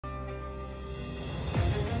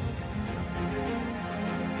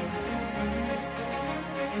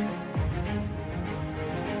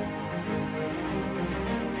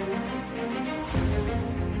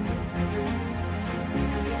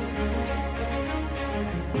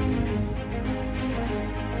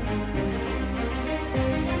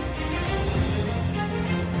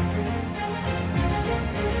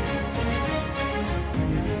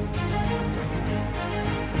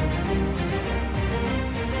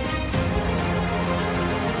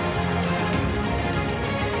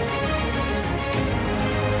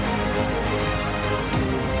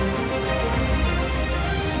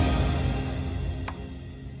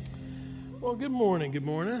Good morning. Good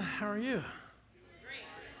morning. How are you?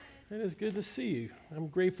 Great. It is good to see you. I'm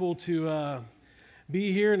grateful to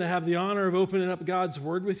be here and to have the honor of opening up God's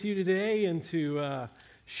Word with you today and to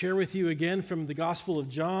share with you again from the Gospel of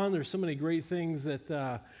John. There's so many great things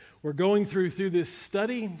that we're going through this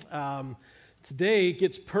study. Today it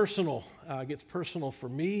gets personal. It gets personal for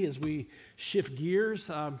me as we shift gears.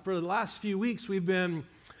 For the last few weeks, we've been,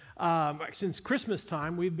 since Christmas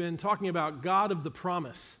time, we've been talking about God of the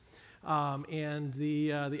promise. And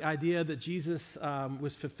the idea that Jesus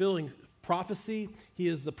was fulfilling prophecy. He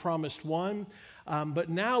is the promised one. But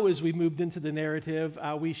now as we moved into the narrative,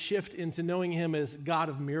 we shift into knowing him as God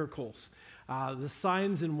of miracles. The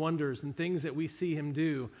signs and wonders and things that we see him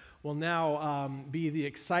do will now be the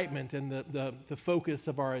excitement and the focus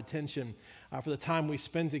of our attention for the time we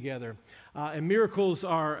spend together. And miracles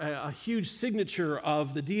are a huge signature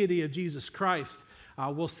of the deity of Jesus Christ.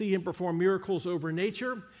 We'll see him perform miracles over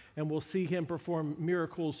nature, and we'll see him perform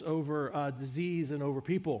miracles over disease and over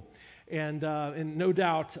people. And no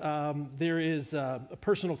doubt there is a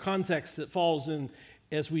personal context that falls in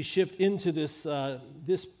as we shift into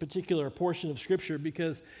this particular portion of Scripture,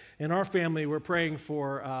 because in our family we're praying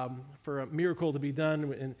for a miracle to be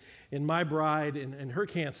done in my bride and her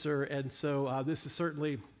cancer, and so this is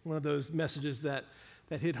certainly one of those messages that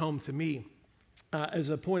hit home to me. As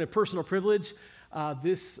a point of personal privilege,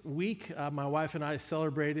 this week my wife and I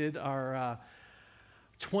celebrated our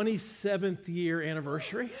 27th year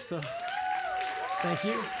anniversary, so thank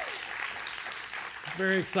you.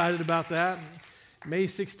 Very excited about that. May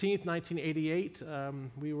 16th, 1988,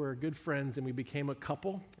 we were good friends and we became a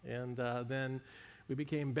couple, and then we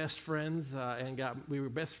became best friends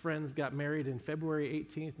got married in February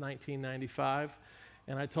 18th, 1995,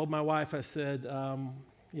 and I told my wife, I said,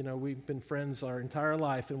 we've been friends our entire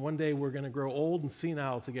life, and one day we're going to grow old and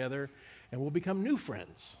senile together, and we'll become new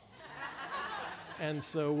friends. And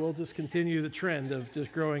so we'll just continue the trend of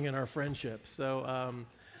just growing in our friendship. So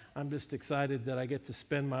I'm just excited that I get to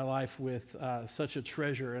spend my life with such a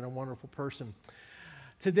treasure and a wonderful person.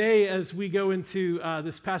 Today, as we go into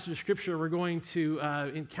this passage of Scripture, we're going to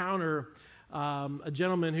encounter a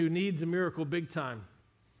gentleman who needs a miracle big time.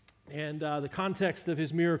 And the context of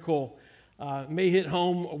his miracle may hit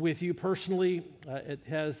home with you personally. It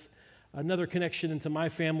has another connection into my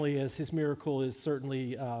family, as his miracle is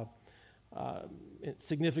certainly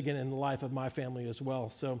significant in the life of my family as well.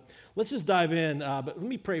 So let's just dive in, but let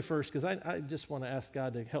me pray first, because I just want to ask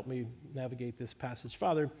God to help me navigate this passage.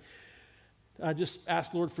 Father, I just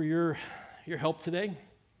ask, Lord, for your help today.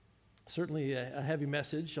 Certainly a heavy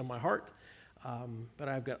message on my heart, but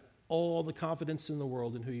I've got all the confidence in the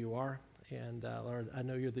world in who you are. And Lord, I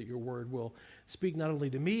know that your word will speak not only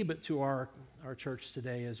to me, but to our church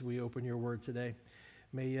today as we open your word today.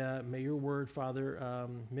 May your word, Father,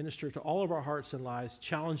 minister to all of our hearts and lives,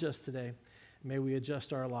 challenge us today. May we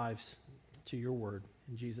adjust our lives to your word.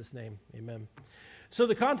 In Jesus' name, amen. So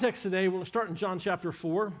the context today, we'll start in John chapter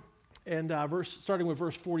 4, and starting with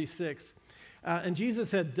verse 46. And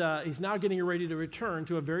Jesus he's now getting ready to return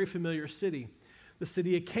to a very familiar city, the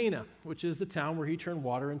city of Cana, which is the town where he turned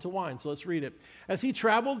water into wine. So let's read it. As he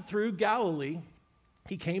traveled through Galilee,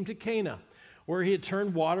 he came to Cana, where he had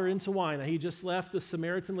turned water into wine. Now, he just left the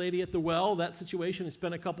Samaritan lady at the well, that situation. He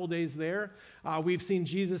spent a couple days there. We've seen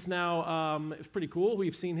Jesus now. It's pretty cool.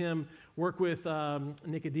 We've seen him work with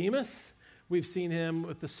Nicodemus. We've seen him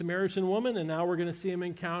with the Samaritan woman, and now we're going to see him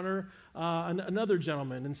encounter another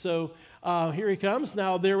gentleman. And so here he comes.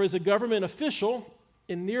 Now, there was a government official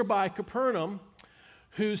in nearby Capernaum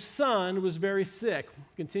whose son was very sick.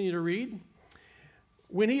 Continue to read.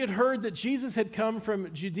 When he had heard that Jesus had come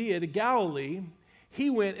from Judea to Galilee, he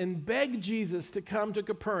went and begged Jesus to come to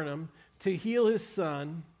Capernaum to heal his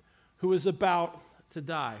son, who was about to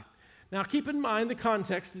die. Now, keep in mind the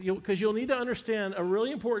context, because you'll need to understand a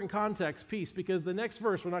really important context piece, because the next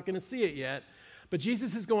verse, we're not going to see it yet, but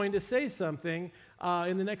Jesus is going to say something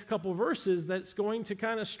in the next couple verses that's going to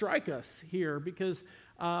kind of strike us here, because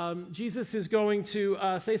Jesus is going to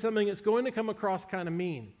say something that's going to come across kind of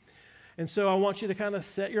mean. And so I want you to kind of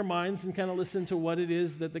set your minds and kind of listen to what it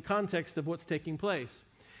is, that the context of what's taking place.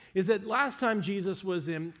 Is that last time Jesus was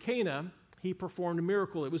in Cana, he performed a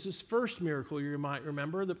miracle. It was his first miracle, you might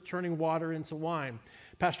remember, the turning water into wine.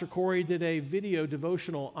 Pastor Corey did a video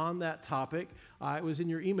devotional on that topic. It was in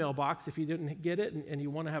your email box. If you didn't get it and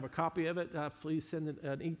you want to have a copy of it, please send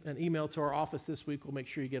an email to our office this week. We'll make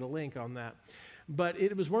sure you get a link on that. But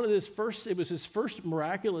it was his first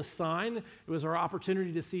miraculous sign. It was our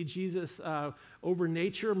opportunity to see Jesus over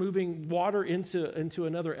nature, moving water into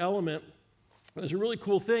another element. It was a really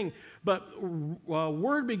cool thing, but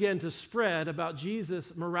word began to spread about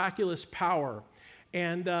Jesus' miraculous power,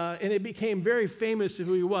 and it became very famous to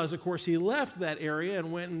who he was. Of course, he left that area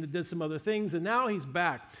and went and did some other things, and now he's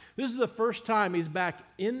back. This is the first time he's back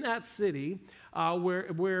in that city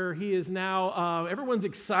where he is now. Everyone's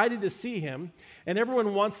excited to see him, and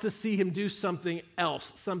everyone wants to see him do something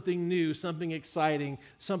else, something new, something exciting,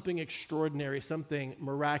 something extraordinary, something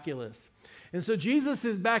miraculous. And so Jesus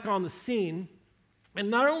is back on the scene. And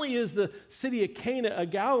not only is the city of Cana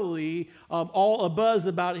of Galilee all abuzz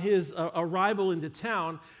about his arrival into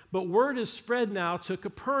town, but word is spread now to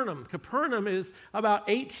Capernaum. Capernaum is about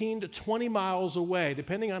 18 to 20 miles away,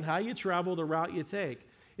 depending on how you travel, the route you take.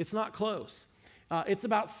 It's not close. It's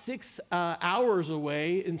about 6 hours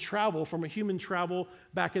away in travel from a human travel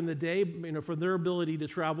back in the day, for their ability to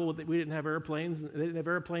travel. We didn't have airplanes. They didn't have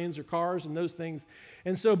airplanes or cars and those things.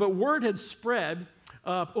 And so, but word had spread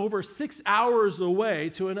over 6 hours away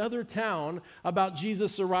to another town about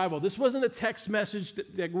Jesus' arrival. This wasn't a text message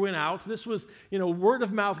that went out. This was, word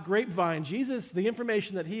of mouth grapevine. Jesus, the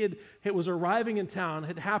information that it was arriving in town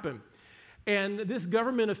had happened. And this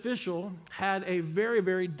government official had a very,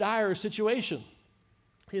 very dire situation.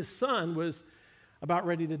 His son was about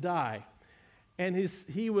ready to die, and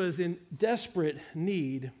he was in desperate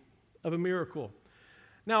need of a miracle.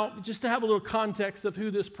 Now, just to have a little context of who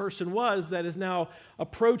this person was that is now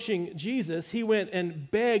approaching Jesus, he went and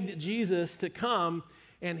begged Jesus to come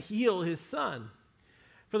and heal his son.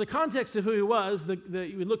 For the context of who he was,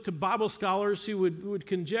 you would look to Bible scholars who would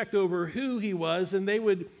conject over who he was, and they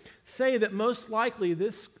would say that most likely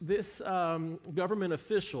this government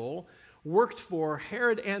official worked for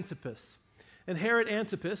Herod Antipas. And Herod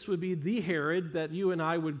Antipas would be the Herod that you and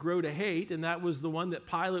I would grow to hate, and that was the one that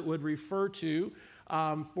Pilate would refer to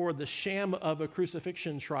for the sham of a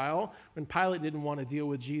crucifixion trial when Pilate didn't want to deal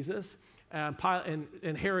with Jesus.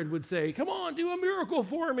 And Herod would say, "Come on, do a miracle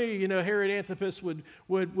for me." Herod Antipas would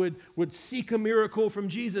seek a miracle from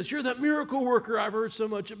Jesus. "You're that miracle worker I've heard so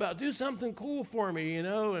much about. Do something cool for me,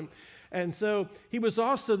 And so he was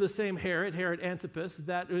also the same Herod Antipas,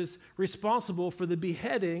 that was responsible for the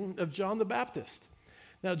beheading of John the Baptist.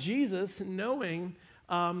 Now, Jesus, knowing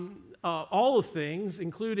all of things,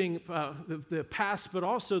 including the past but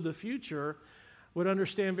also the future, would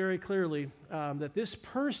understand very clearly that this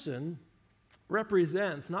person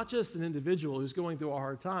represents not just an individual who's going through a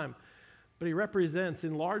hard time, but he represents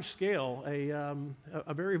in large scale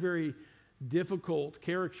a very, very difficult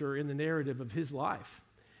character in the narrative of his life.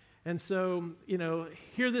 And so,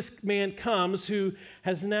 here this man comes who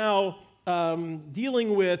has now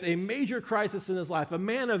dealing with a major crisis in his life, a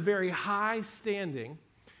man of very high standing.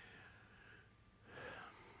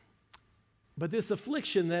 But this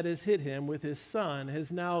affliction that has hit him with his son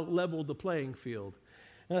has now leveled the playing field.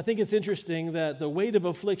 And I think it's interesting that the weight of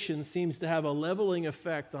affliction seems to have a leveling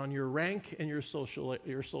effect on your rank and your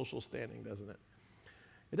social standing, doesn't it?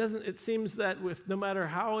 It seems that no matter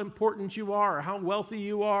how important you are, or how wealthy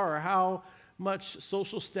you are, or how much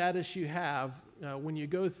social status you have, when you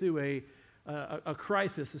go through a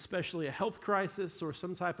crisis, especially a health crisis or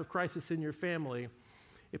some type of crisis in your family,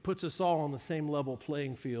 it puts us all on the same level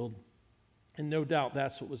playing field. And no doubt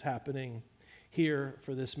that's what was happening here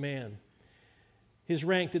for this man. His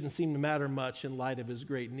rank didn't seem to matter much in light of his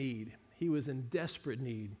great need. He was in desperate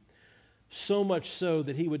need. So much so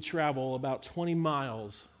that he would travel about 20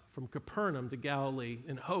 miles from Capernaum to Galilee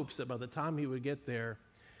in hopes that by the time he would get there,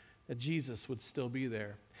 that Jesus would still be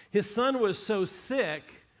there. His son was so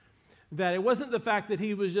sick that it wasn't the fact that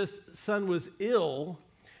son was ill,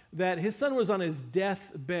 that his son was on his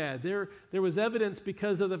deathbed. There was evidence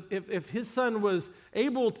because of if his son was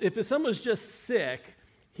just sick,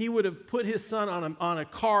 he would have put his son on a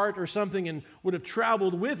cart or something and would have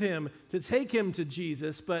traveled with him to take him to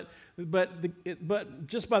Jesus. But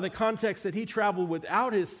just by the context that he traveled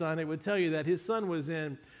without his son, it would tell you that his son was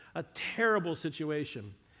in a terrible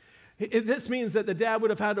situation. This means that the dad would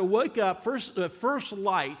have had to wake up first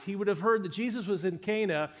light. He would have heard that Jesus was in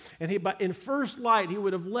Cana, and in first light, he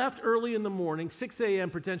would have left early in the morning, 6 a.m.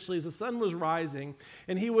 potentially, as the sun was rising,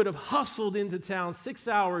 and he would have hustled into town 6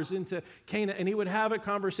 hours into Cana, and he would have a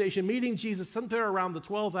conversation, meeting Jesus somewhere around the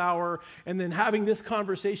 12th hour, and then having this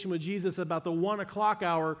conversation with Jesus about the 1 o'clock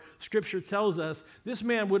hour. Scripture tells us this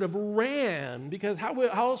man would have ran, because how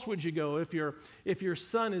else would you go if your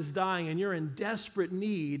son is dying and you're in desperate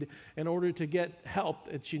need in order to get help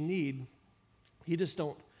that you need? You just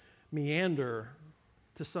don't meander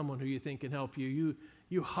to someone who you think can help you.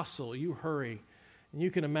 You hustle, you hurry. And you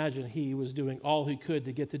can imagine he was doing all he could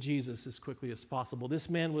to get to Jesus as quickly as possible. This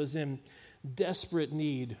man was in desperate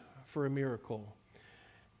need for a miracle.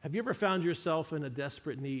 Have you ever found yourself in a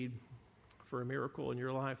desperate need for a miracle in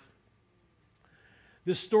your life?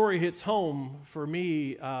 This story hits home for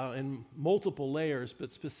me in multiple layers,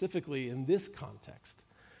 but specifically in this context.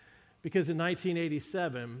 Because in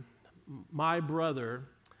 1987, my brother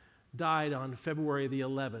died on February the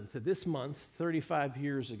 11th. This month, 35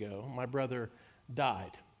 years ago, my brother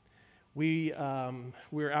died. We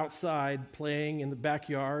were outside playing in the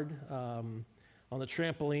backyard on the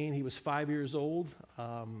trampoline. He was 5 years old.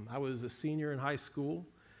 I was a senior in high school.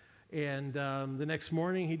 And the next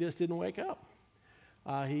morning, he just didn't wake up.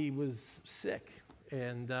 He was sick.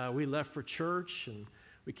 And we left for church, and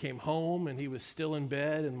we came home, and he was still in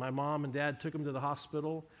bed. And my mom and dad took him to the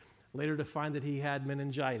hospital, later to find that he had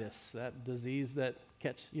meningitis, that disease that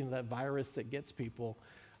that virus that gets people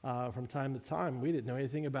from time to time. We didn't know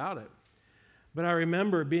anything about it. But I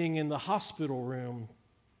remember being in the hospital room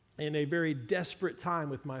in a very desperate time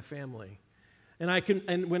with my family.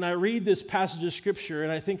 And when I read this passage of Scripture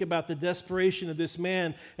and I think about the desperation of this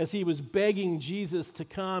man as he was begging Jesus to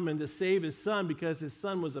come and to save his son because his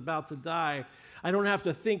son was about to die, I don't have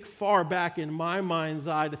to think far back in my mind's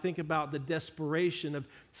eye to think about the desperation of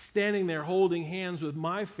standing there holding hands with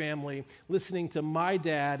my family, listening to my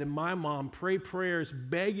dad and my mom pray prayers,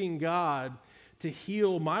 begging God to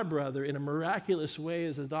heal my brother in a miraculous way,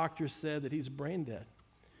 as the doctor said that he's brain dead.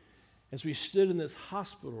 As we stood in this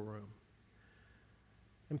hospital room,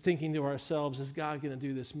 I'm thinking to ourselves, is God going to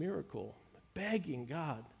do this miracle? Begging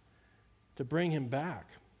God to bring him back.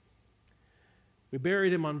 We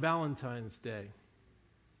buried him on Valentine's Day.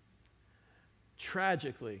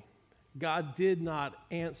 Tragically, God did not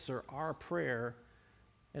answer our prayer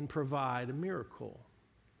and provide a miracle.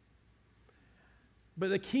 But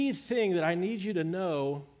the key thing that I need you to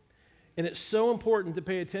know, and it's so important to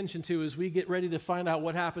pay attention to as we get ready to find out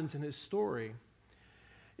what happens in his story,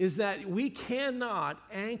 is that we cannot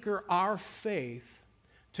anchor our faith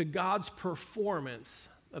to God's performance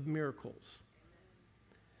of miracles.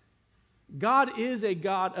 God is a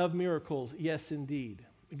God of miracles, yes, indeed.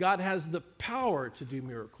 God has the power to do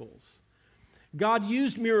miracles. God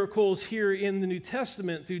used miracles here in the New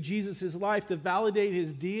Testament through Jesus' life to validate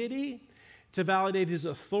his deity, to validate his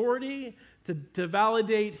authority, to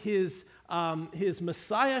validate his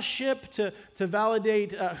messiahship, to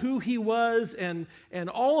validate who he was, and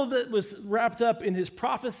all of it was wrapped up in his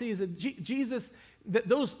prophecies. And Jesus,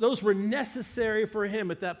 those were necessary for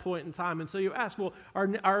him at that point in time. And so you ask, well,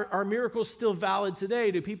 are miracles still valid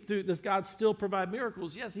today? Does God still provide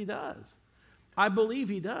miracles? Yes, he does. I believe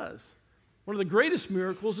he does. One of the greatest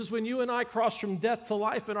miracles is when you and I cross from death to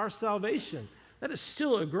life in our salvation. That is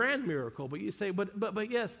still a grand miracle. But you say, but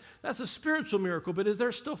yes, that's a spiritual miracle. But is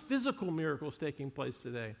there still physical miracles taking place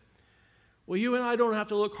today? Well, you and I don't have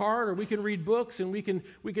to look hard, or we can read books, and we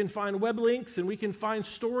can find web links, and we can find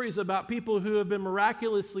stories about people who have been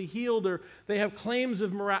miraculously healed, or they have claims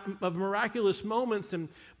of miraculous moments. And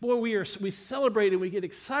boy, we celebrate and we get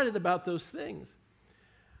excited about those things.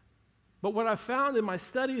 But what I've found in my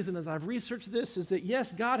studies and as I've researched this is that,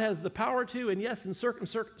 yes, God has the power to, and yes, in certain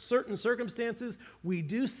circumstances, we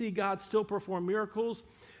do see God still perform miracles,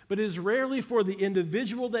 but it is rarely for the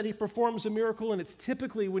individual that he performs a miracle, and it's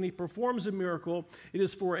typically when he performs a miracle, it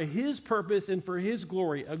is for his purpose and for his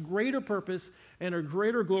glory, a greater purpose and a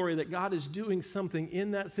greater glory, that God is doing something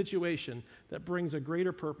in that situation that brings a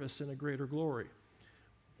greater purpose and a greater glory.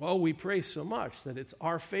 Well, we pray so much that it's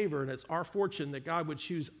our favor and it's our fortune that God would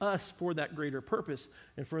choose us for that greater purpose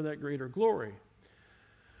and for that greater glory.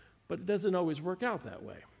 But it doesn't always work out that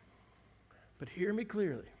way. But hear me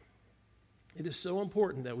clearly. It is so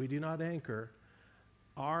important that we do not anchor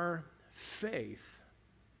our faith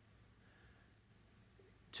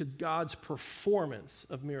to God's performance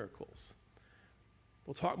of miracles.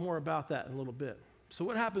 We'll talk more about that in a little bit. So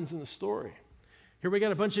what happens in the story? Here we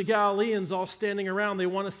got a bunch of Galileans all standing around. They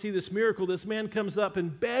want to see this miracle. This man comes up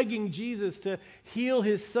and begging Jesus to heal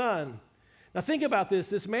his son. Now think about this.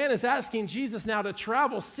 This man is asking Jesus now to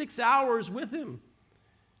travel 6 hours with him.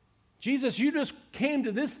 Jesus, you just came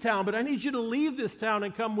to this town, but I need you to leave this town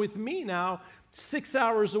and come with me now 6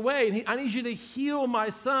 hours away. And I need you to heal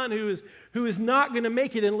my son who is not going to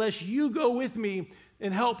make it unless you go with me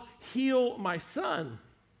and help heal my son.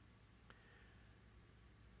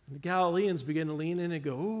 The Galileans begin to lean in and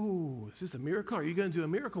go, "Ooh, is this a miracle? Are you going to do a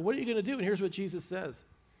miracle? What are you going to do?" And here's what Jesus says.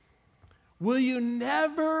 "Will you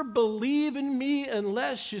never believe in me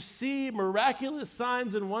unless you see miraculous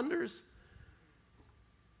signs and wonders?"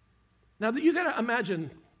 Now, you got to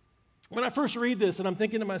imagine, when I first read this, and I'm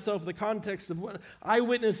thinking to myself the context of what I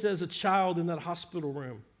witnessed as a child in that hospital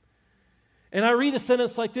room. And I read a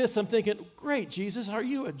sentence like this, I'm thinking, great, Jesus, are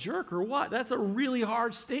you a jerk or what? That's a really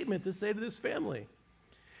hard statement to say to this family.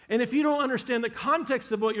 And if you don't understand the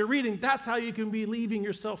context of what you're reading, that's how you can be leaving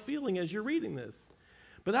yourself feeling as you're reading this.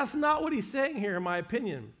 But that's not what he's saying here, in my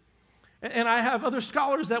opinion. And I have other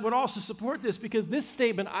scholars that would also support this, because this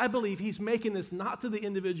statement, I believe he's making this not to the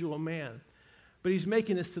individual man, but he's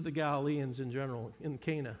making this to the Galileans in general, in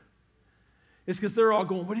Cana. It's because they're all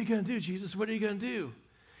going, what are you going to do, Jesus? What are you going to do?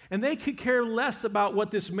 And they could care less about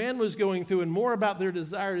what this man was going through and more about their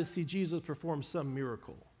desire to see Jesus perform some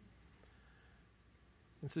miracle.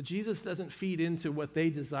 And so Jesus doesn't feed into what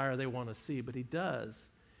they desire they want to see, but he does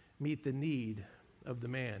meet the need of the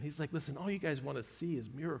man. He's like, listen, all you guys want to see is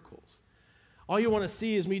miracles. All you want to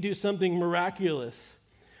see is me do something miraculous.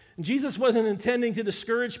 And Jesus wasn't intending to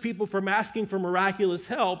discourage people from asking for miraculous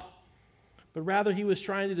help, but rather he was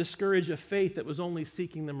trying to discourage a faith that was only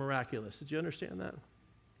seeking the miraculous. Did you understand that?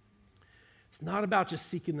 It's not about just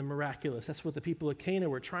seeking the miraculous. That's what the people of Cana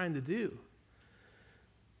were trying to do.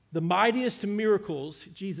 The mightiest miracles,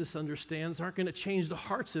 Jesus understands, aren't going to change the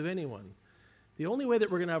hearts of anyone. The only way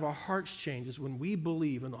that we're going to have our hearts change is when we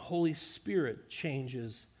believe and the Holy Spirit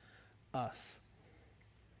changes us.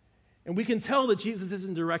 And we can tell that Jesus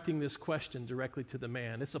isn't directing this question directly to the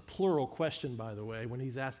man. It's a plural question, by the way, when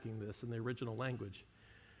he's asking this in the original language.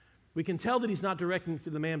 We can tell that he's not directing it to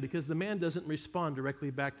the man because the man doesn't respond directly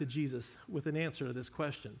back to Jesus with an answer to this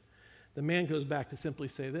question. The man goes back to simply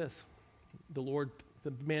say this.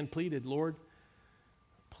 The man pleaded, Lord,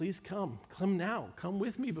 please come now. Come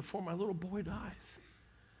with me before my little boy dies.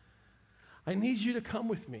 I need you to come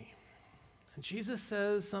with me. And Jesus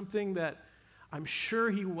says something that I'm sure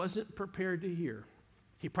he wasn't prepared to hear.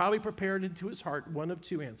 He probably prepared into his heart one of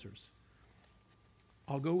two answers.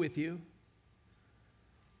 I'll go with you,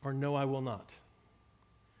 or no, I will not.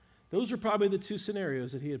 Those are probably the two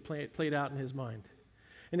scenarios that he had played out in his mind.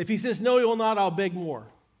 And if he says, no, he will not, I'll beg more.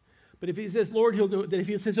 But if he says, Lord, he'll go, that if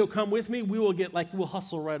he says he'll come with me, we'll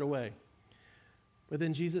hustle right away. But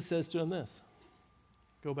then Jesus says to him this,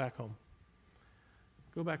 go back home.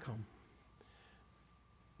 Go back home.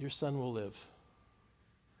 Your son will live.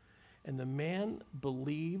 And the man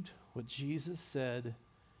believed what Jesus said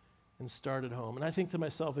and started home. And I think to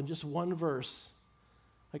myself, in just one verse,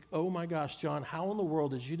 like, oh my gosh, John, how in the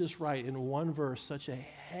world did you just write in one verse such a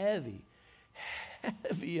heavy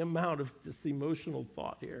amount of just emotional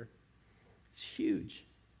thought here? It's huge.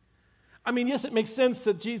 I mean, yes, it makes sense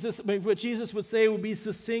that what Jesus would say would be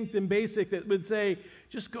succinct and basic, that would say,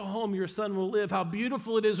 just go home, your son will live. How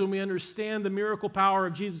beautiful it is when we understand the miracle power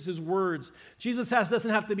of Jesus' words. Jesus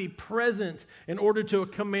doesn't have to be present in order to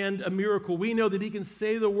command a miracle. We know that he can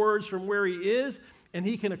say the words from where he is, and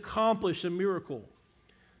he can accomplish a miracle.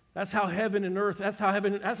 That's how heaven and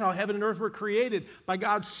earth were created, by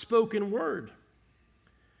God's spoken word.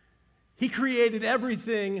 He created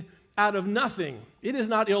everything out of nothing. It is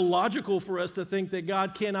not illogical for us to think that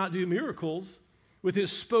God cannot do miracles with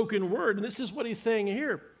his spoken word. And this is what he's saying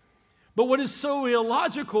here. But what is so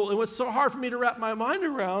illogical and what's so hard for me to wrap my mind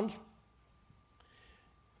around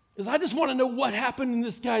is I just want to know what happened in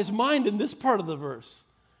this guy's mind in this part of the verse.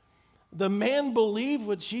 The man believed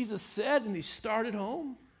what Jesus said and he started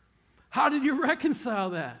home. How did you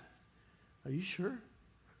reconcile that? Are you sure?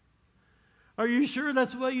 Are you sure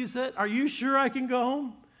that's what you said? Are you sure I can go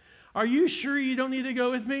home? Are you sure you don't need to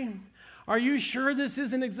go with me? Are you sure this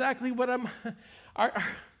isn't exactly what I'm...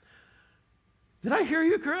 Did I hear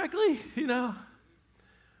you correctly?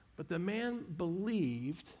 But the man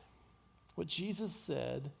believed what Jesus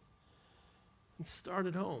said and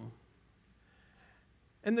started home.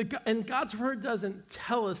 And God's word doesn't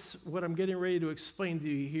tell us what I'm getting ready to explain to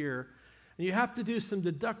you here. And you have to do some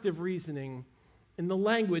deductive reasoning in the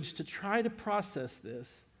language to try to process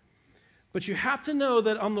this. But you have to know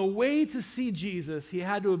that on the way to see Jesus, he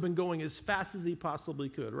had to have been going as fast as he possibly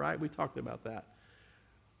could, right? We talked about that.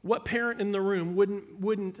 What parent in the room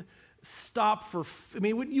wouldn't stop for,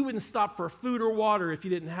 you wouldn't stop for food or water if you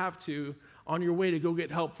didn't have to on your way to go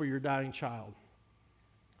get help for your dying child.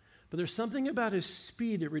 But there's something about his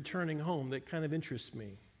speed at returning home that kind of interests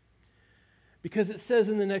me. Because it says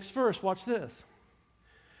in the next verse, watch this.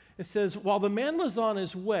 It says, while the man was on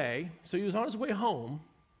his way, so he was on his way home,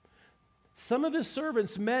 some of his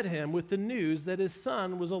servants met him with the news that his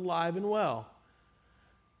son was alive and well.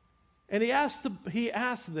 And he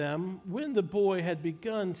asked them when the boy had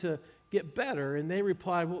begun to get better, and they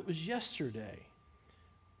replied, well, it was yesterday,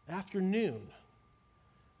 afternoon,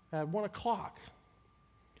 at 1 o'clock.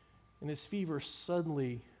 And his fever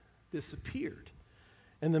suddenly disappeared.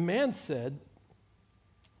 And the man said,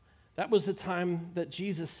 that was the time that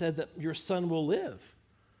Jesus said that your son will live.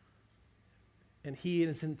 and he and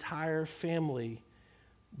his entire family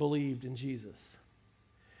believed in Jesus.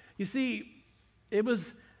 You see, it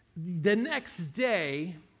was the next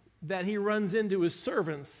day that he runs into his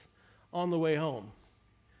servants on the way home.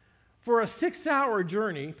 For a 6-hour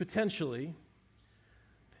journey, potentially,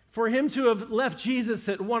 for him to have left Jesus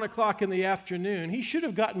at 1 o'clock in the afternoon, he should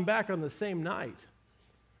have gotten back on the same night.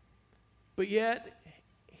 But yet,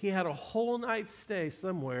 he had a whole night's stay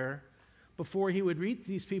somewhere before he would meet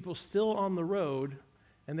these people still on the road,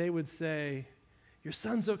 and they would say, "Your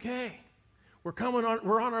son's okay. We're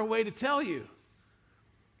on our way to tell you."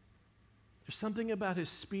 There's something about his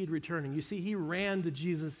speed returning. You see, he ran to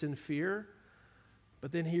Jesus in fear,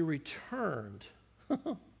 but then he returned.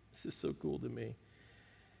 This is so cool to me.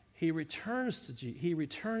 He returns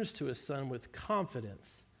to his son with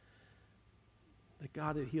confidence that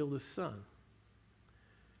God had healed his son.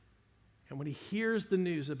 And when he hears the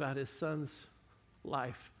news about his son's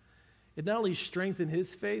life, it not only strengthened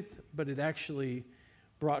his faith, but it actually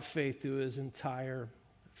brought faith to his entire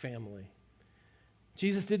family.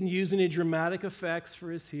 Jesus didn't use any dramatic effects for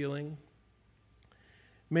his healing.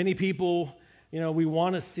 Many people, we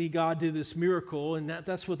want to see God do this miracle, and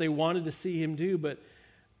that's what they wanted to see him do, but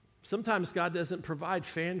sometimes God doesn't provide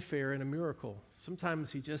fanfare in a miracle.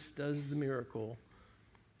 Sometimes he just does the miracle.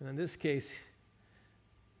 And in this case,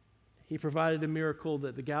 he provided a miracle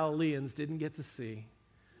that the Galileans didn't get to see,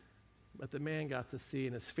 but the man got to see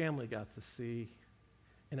and his family got to see,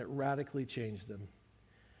 and it radically changed them.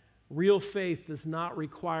 Real faith does not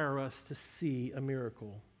require us to see a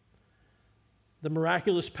miracle. The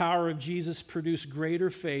miraculous power of Jesus produced greater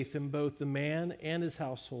faith in both the man and his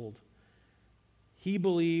household. He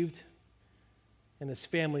believed, and his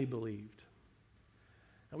family believed.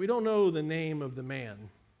 Now, we don't know the name of the man.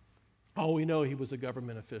 All we know, he was a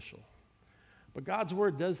government official. But God's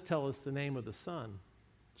word does tell us the name of the son.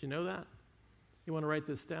 Did you know that? You want to write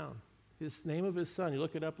this down. His name of his son, you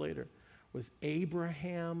look it up later, was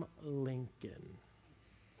Abraham Lincoln.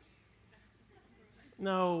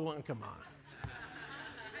 No, come on.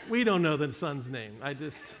 We don't know the son's name.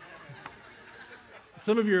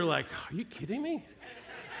 Some of you are like, are you kidding me?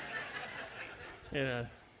 Yeah,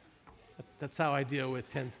 that's how I deal with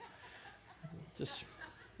tens. Just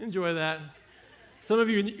enjoy that. Some of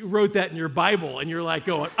you wrote that in your Bible, and you're like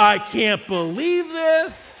going, I can't believe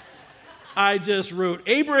this. I just wrote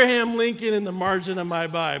Abraham Lincoln in the margin of my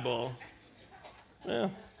Bible.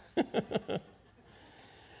 Well,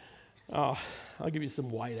 I'll give you some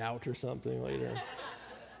white out or something later.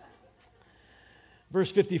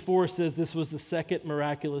 Verse 54 says this was the second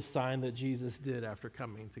miraculous sign that Jesus did after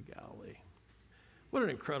coming to Galilee. What an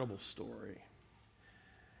incredible story.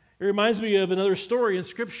 It reminds me of another story in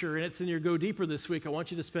Scripture, and it's in your Go Deeper this week. I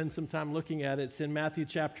want you to spend some time looking at it. It's in Matthew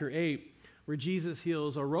chapter 8, where Jesus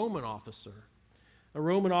heals a Roman officer's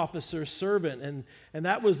servant. And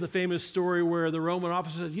that was the famous story where the Roman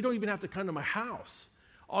officer said, you don't even have to come to my house.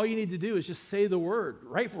 All you need to do is just say the word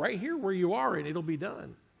right here where you are, and it'll be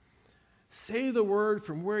done. Say the word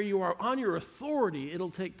from where you are. On your authority,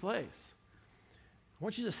 it'll take place. I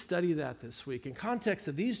want you to study that this week. In context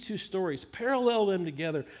of these two stories, parallel them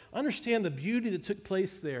together. Understand the beauty that took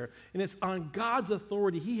place there. And it's on God's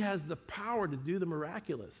authority. He has the power to do the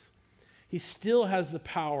miraculous. He still has the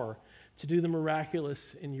power to do the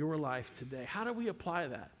miraculous in your life today. How do we apply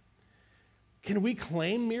that? Can we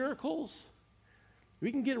claim miracles?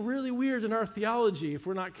 We can get really weird in our theology if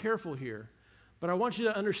we're not careful here. But I want you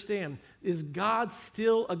to understand, is God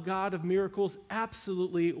still a God of miracles?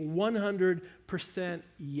 Absolutely, 100%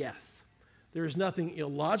 yes. There is nothing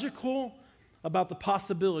illogical about the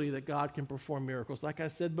possibility that God can perform miracles. Like I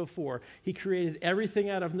said before, he created everything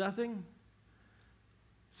out of nothing.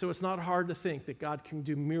 So it's not hard to think that God can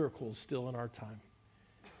do miracles still in our time.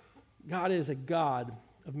 God is a God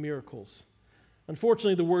of miracles.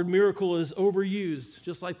 Unfortunately, the word miracle is overused,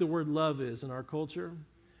 just like the word love is in our culture.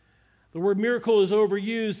 The word miracle is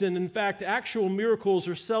overused, and in fact, actual miracles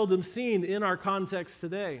are seldom seen in our context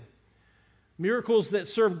today. Miracles that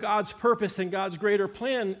serve God's purpose and God's greater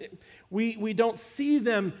plan, we don't see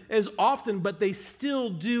them as often, but they still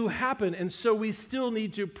do happen, and so we still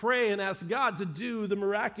need to pray and ask God to do the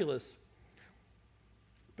miraculous.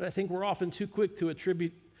 But I think we're often too quick to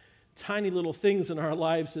attribute tiny little things in our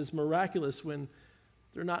lives as miraculous when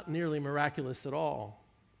they're not nearly miraculous at all.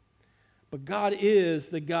 But God is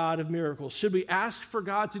the God of miracles. Should we ask for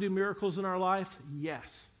God to do miracles in our life?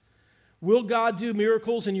 Yes. Will God do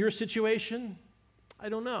miracles in your situation? I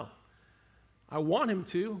don't know. I want him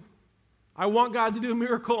to. I want God to do a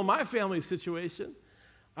miracle in my family situation.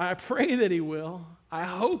 I pray that he will. I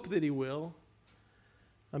hope that he will.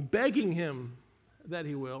 I'm begging him that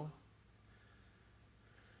he will.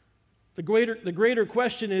 The greater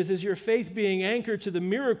question is your faith being anchored to the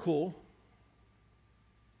miracle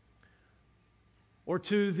or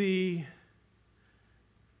to the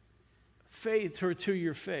faith or to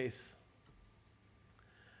your faith?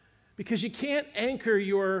 Because you can't anchor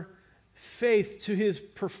your faith to his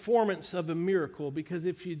performance of a miracle, because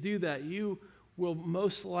if you do that, you will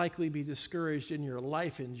most likely be discouraged in your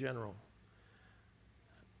life in general.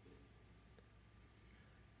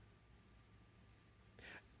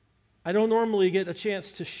 I don't normally get a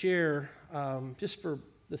chance to share, just for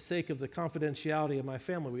the sake of the confidentiality of my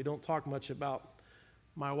family. We don't talk much about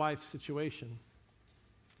my wife's situation.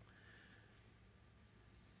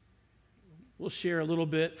 We'll share a little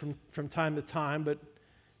bit from time to time, but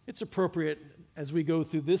it's appropriate as we go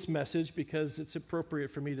through this message because it's appropriate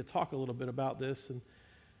for me to talk a little bit about this,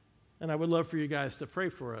 and I would love for you guys to pray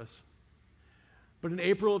for us. But in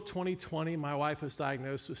April of 2020, my wife was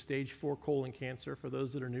diagnosed with stage 4 colon cancer, for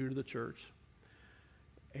those that are new to the church.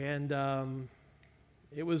 And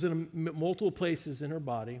it was in multiple places in her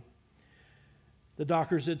body. The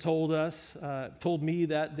doctors had told me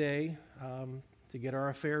that day to get our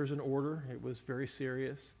affairs in order. It was very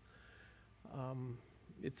serious.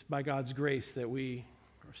 It's by God's grace that we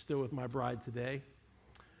are still with my bride today.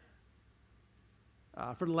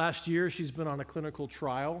 For the last year, she's been on a clinical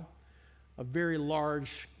trial, a very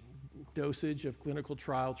large dosage of clinical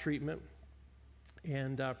trial treatment.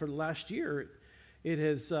 And for the last year, it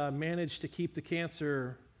has managed to keep the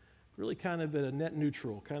cancer really kind of at a net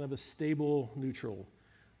neutral, kind of a stable neutral.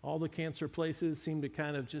 All the cancer places seem to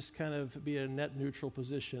kind of be a net neutral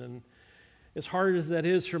position. And as hard as that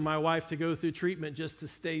is for my wife to go through treatment just to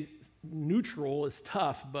stay neutral is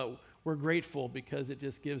tough, but we're grateful because it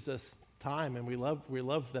just gives us time, and we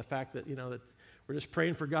love the fact that, that we're just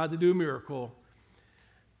praying for God to do a miracle.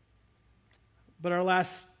 But our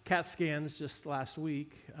last CAT scans just last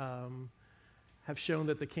week have shown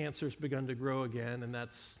that the cancer's begun to grow again, and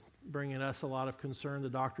that's bringing us a lot of concern, the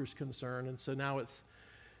doctor's concern. And so now it's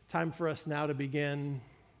time for us now to begin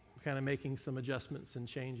kind of making some adjustments and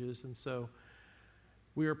changes. And so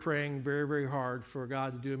we are praying very, very hard for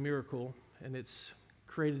God to do a miracle, and it's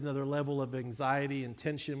created another level of anxiety and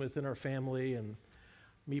tension within our family and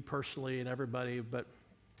me personally and everybody, but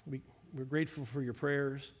we're grateful for your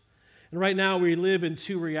prayers. And right now we live in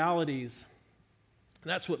two realities.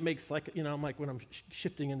 And that's what makes, I'm like, when I'm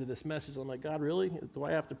shifting into this message, I'm like, God, really? Do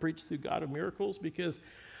I have to preach through God of miracles? Because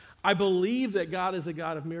I believe that God is a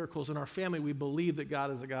God of miracles. In our family, we believe that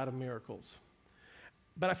God is a God of miracles.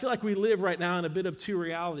 But I feel like we live right now in a bit of two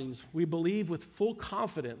realities. We believe with full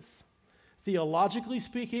confidence, theologically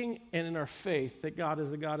speaking, and in our faith, that God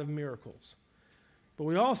is a God of miracles. But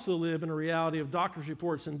we also live in a reality of doctor's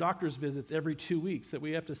reports and doctor's visits every 2 weeks, that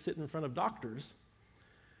we have to sit in front of doctors.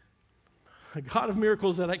 A God of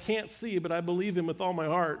miracles that I can't see, but I believe in with all my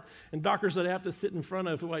heart, and doctors that I have to sit in front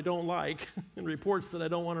of who I don't like, and reports that I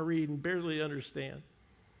don't want to read and barely understand,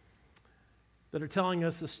 that are telling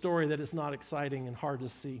us a story that is not exciting and hard to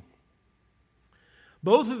see.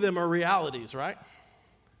 Both of them are realities, right?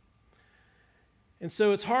 And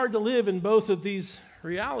so it's hard to live in both of these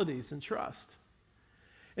realities and trust.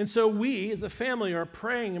 And so we, as a family, are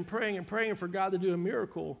praying and praying and praying for God to do a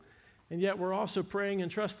miracle, and yet we're also praying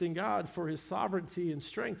and trusting God for his sovereignty and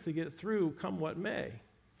strength to get through come what may.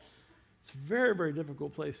 It's a very, very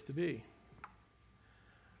difficult place to be.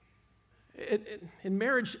 In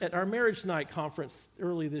marriage, at our marriage night conference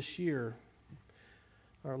early this year,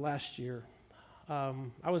 or last year,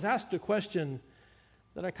 I was asked a question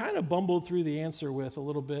that I kind of bumbled through the answer with a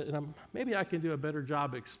little bit, and maybe I can do a better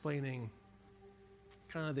job explaining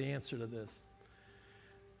kind of the answer to this.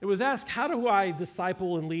 It was asked, how do I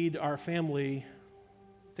disciple and lead our family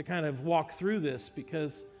to kind of walk through this?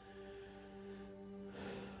 Because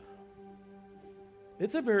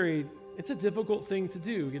it's a difficult thing to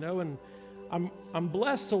do, and I'm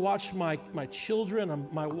blessed to watch my children.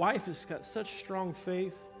 My wife has got such strong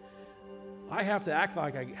faith. I have to act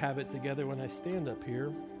like I have it together when I stand up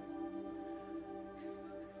here.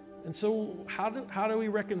 And so how do we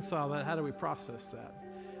reconcile that? How do we process that?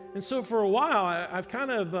 And so for a while, I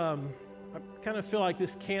kind of feel like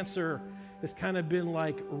this cancer has kind of been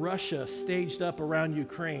like Russia staged up around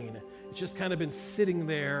Ukraine. It's just kind of been sitting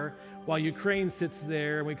there while Ukraine sits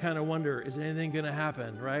there, and we kind of wonder, is anything going to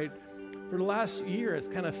happen, right? For the last year, it's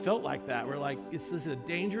kind of felt like that. We're like, this is a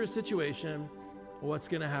dangerous situation. What's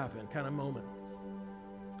going to happen kind of moment.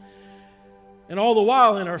 And all the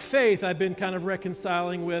while in our faith, I've been kind of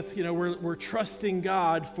reconciling with, we're trusting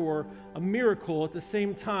God for a miracle at the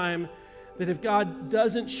same time that if God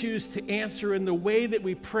doesn't choose to answer in the way that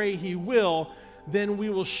we pray he will, then we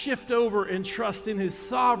will shift over and trust in his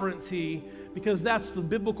sovereignty, because that's the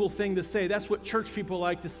biblical thing to say. That's what church people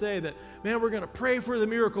like to say, that, man, we're going to pray for the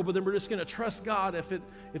miracle, but then we're just going to trust God if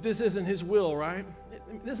this isn't his will, right?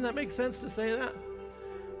 Doesn't that make sense to say that?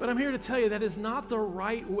 But I'm here to tell you that is not the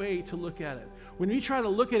right way to look at it. When we try to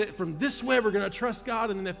look at it from this way, we're going to trust God,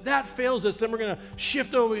 and then if that fails us, then we're going to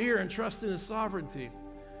shift over here and trust in his sovereignty.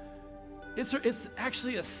 It's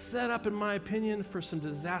actually a setup, in my opinion, for some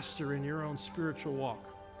disaster in your own spiritual walk.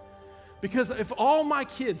 Because if all my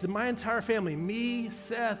kids and my entire family, me,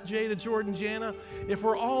 Seth, Jada, Jordan, Jana, if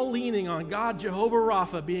we're all leaning on God, Jehovah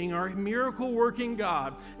Rapha, being our miracle-working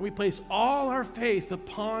God, and we place all our faith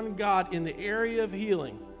upon God in the area of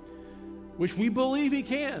healing, which we believe he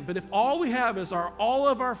can, but if all we have is all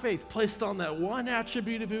of our faith placed on that one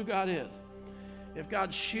attribute of who God is, if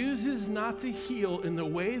God chooses not to heal in the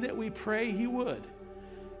way that we pray he would,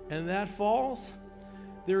 and that falls,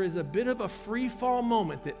 there is a bit of a free fall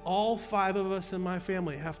moment that all 5 of us in my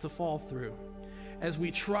family have to fall through as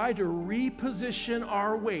we try to reposition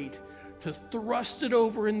our weight to thrust it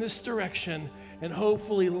over in this direction and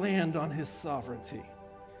hopefully land on his sovereignty.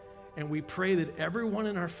 And we pray that everyone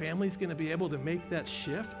in our family is going to be able to make that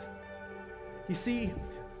shift. You see,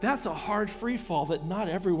 that's a hard free fall that not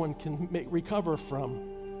everyone can recover from.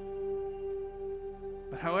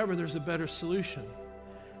 But however, there's a better solution.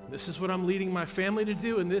 This is what I'm leading my family to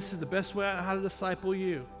do, and this is the best way how to disciple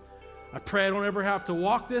you. I pray I don't ever have to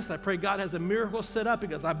walk this. I pray God has a miracle set up,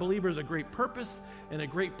 because I believe there's a great purpose and a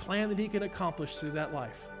great plan that he can accomplish through that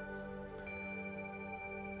life.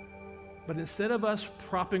 But instead of us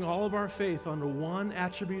propping all of our faith on the one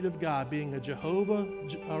attribute of God, being a Jehovah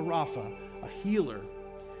Rapha, a healer,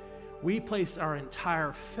 we place our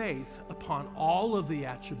entire faith upon all of the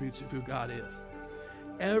attributes of who God is.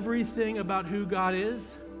 Everything about who God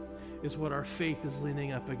is what our faith is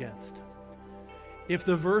leaning up against. If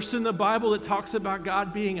the verse in the Bible that talks about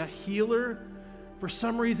God being a healer, for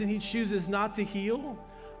some reason he chooses not to heal,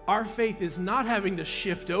 our faith is not having to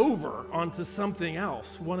shift over onto something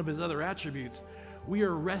else, one of his other attributes. We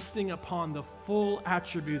are resting upon the full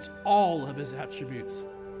attributes, all of his attributes.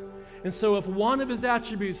 And so if one of his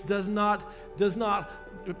attributes does not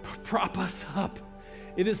prop us up,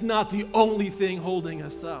 it is not the only thing holding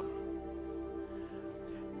us up.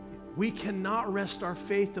 We cannot rest our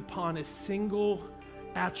faith upon a single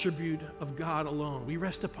attribute of God alone. We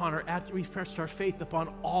rest our faith upon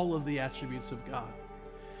all of the attributes of God.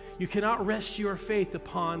 You cannot rest your faith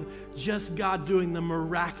upon just God doing the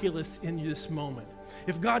miraculous in this moment.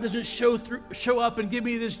 If God doesn't show up and give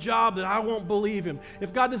me this job, then I won't believe him.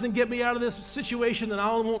 If God doesn't get me out of this situation, then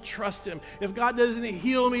I won't trust him. If God doesn't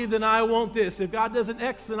heal me, then I won't this. If God doesn't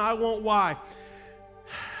X, then I won't Y.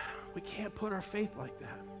 We can't put our faith like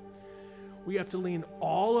that. We have to lean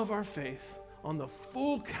all of our faith on the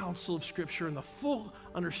full counsel of Scripture and the full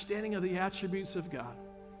understanding of the attributes of God.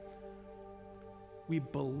 We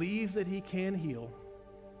believe that he can heal.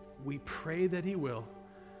 We pray that he will.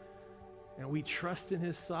 And we trust in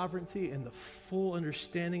his sovereignty and the full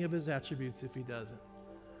understanding of his attributes if he doesn't.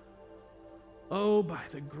 Oh, by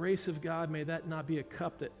the grace of God, may that not be a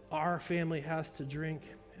cup that our family has to drink.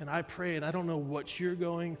 And I pray, and I don't know what you're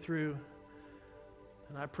going through,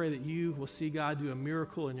 and I pray that you will see God do a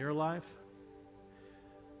miracle in your life.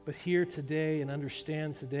 But hear today and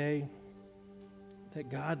understand today that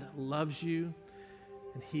God loves you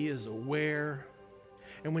and he is aware.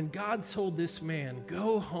 And when God told this man,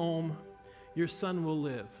 go home, your son will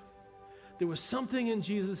live, there was something in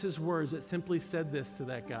Jesus' words that simply said this to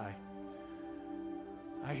that guy: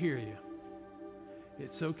 I hear you.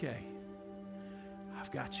 It's okay.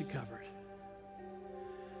 I've got you covered.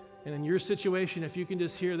 And in your situation, if you can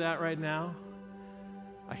just hear that right now,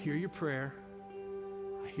 I hear your prayer.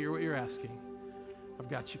 I hear what you're asking. I've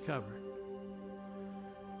got you covered.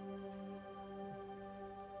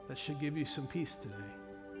 That should give you some peace today.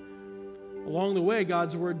 Along the way,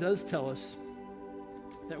 God's word does tell us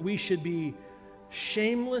that we should be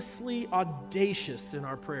shamelessly audacious in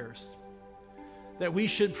our prayers, that we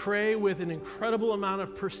should pray with an incredible amount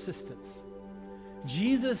of persistence.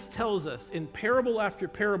 Jesus tells us in parable after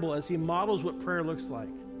parable as he models what prayer looks like.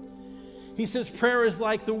 He says prayer is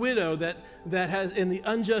like the widow that has in the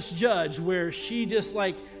unjust judge, where she just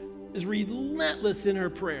is relentless in her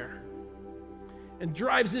prayer and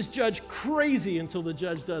drives this judge crazy until the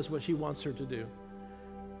judge does what she wants her to do.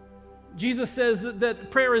 Jesus says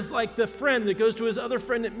that prayer is like the friend that goes to his other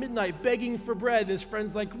friend at midnight begging for bread. And his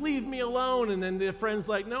friend's like, leave me alone. And then the friend's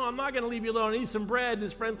like, no, I'm not going to leave you alone. I need some bread. And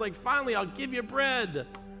his friend's like, finally, I'll give you bread.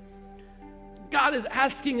 God is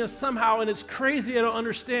asking us somehow, and it's crazy, I don't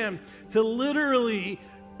understand, to literally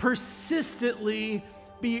persistently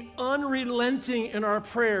be unrelenting in our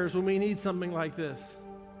prayers when we need something like this.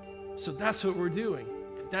 So that's what we're doing.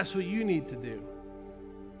 That's what you need to do.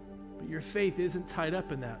 But your faith isn't tied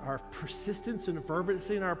up in that. Our persistence and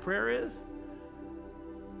fervency in our prayer is.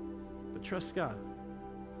 But trust God.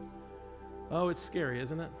 Oh, it's scary,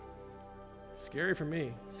 isn't it? Scary for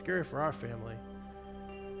me. Scary for our family.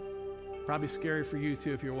 Probably scary for you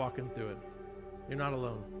too if you're walking through it. You're not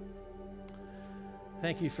alone.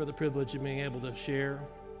 Thank you for the privilege of being able to share.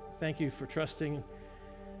 Thank you for trusting,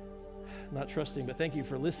 not trusting, but thank you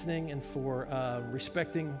for listening and for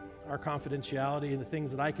respecting our confidentiality and the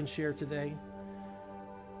things that I can share today.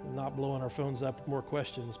 I'm not blowing our phones up with more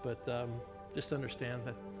questions, but just understand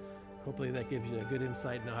that hopefully that gives you a good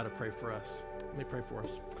insight and know how to pray for us. Let me pray for us.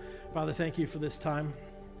 Father, thank you for this time.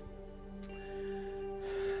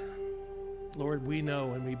 Lord, we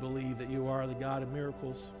know and we believe that you are the God of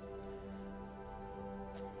miracles.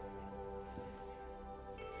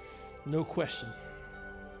 No question.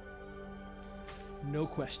 No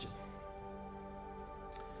question.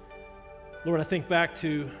 Lord, I think back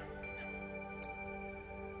to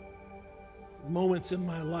moments in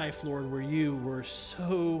my life, Lord, where you were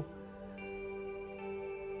so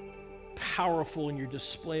powerful in your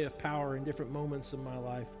display of power in different moments in my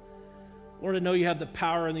life. Lord, I know you have the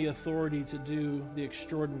power and the authority to do the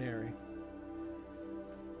extraordinary.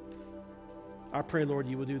 I pray, Lord,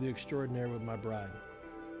 you will do the extraordinary with my bride.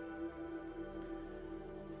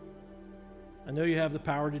 I know you have the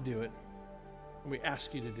power to do it, and we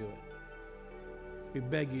ask you to do it. We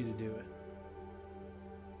beg you to do it.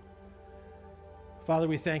 Father,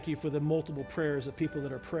 we thank you for the multiple prayers of people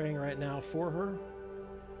that are praying right now for her,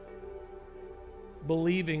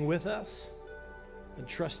 believing with us and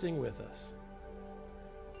trusting with us.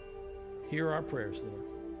 Hear our prayers, Lord.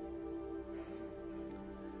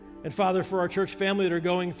 And Father, for our church family that are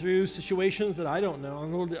going through situations that I don't know,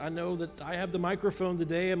 Lord, I know that I have the microphone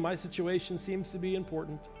today and my situation seems to be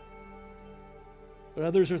important. But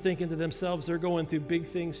others are thinking to themselves, they're going through big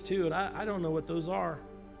things too, and I don't know what those are.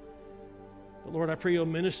 But Lord, I pray you'll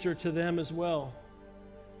minister to them as well.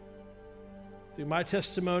 Through my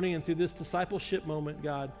testimony and through this discipleship moment,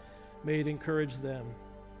 God, may it encourage them.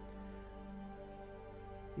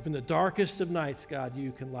 Even the darkest of nights, God,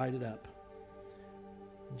 you can light it up.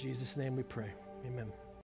 In Jesus' name we pray. Amen.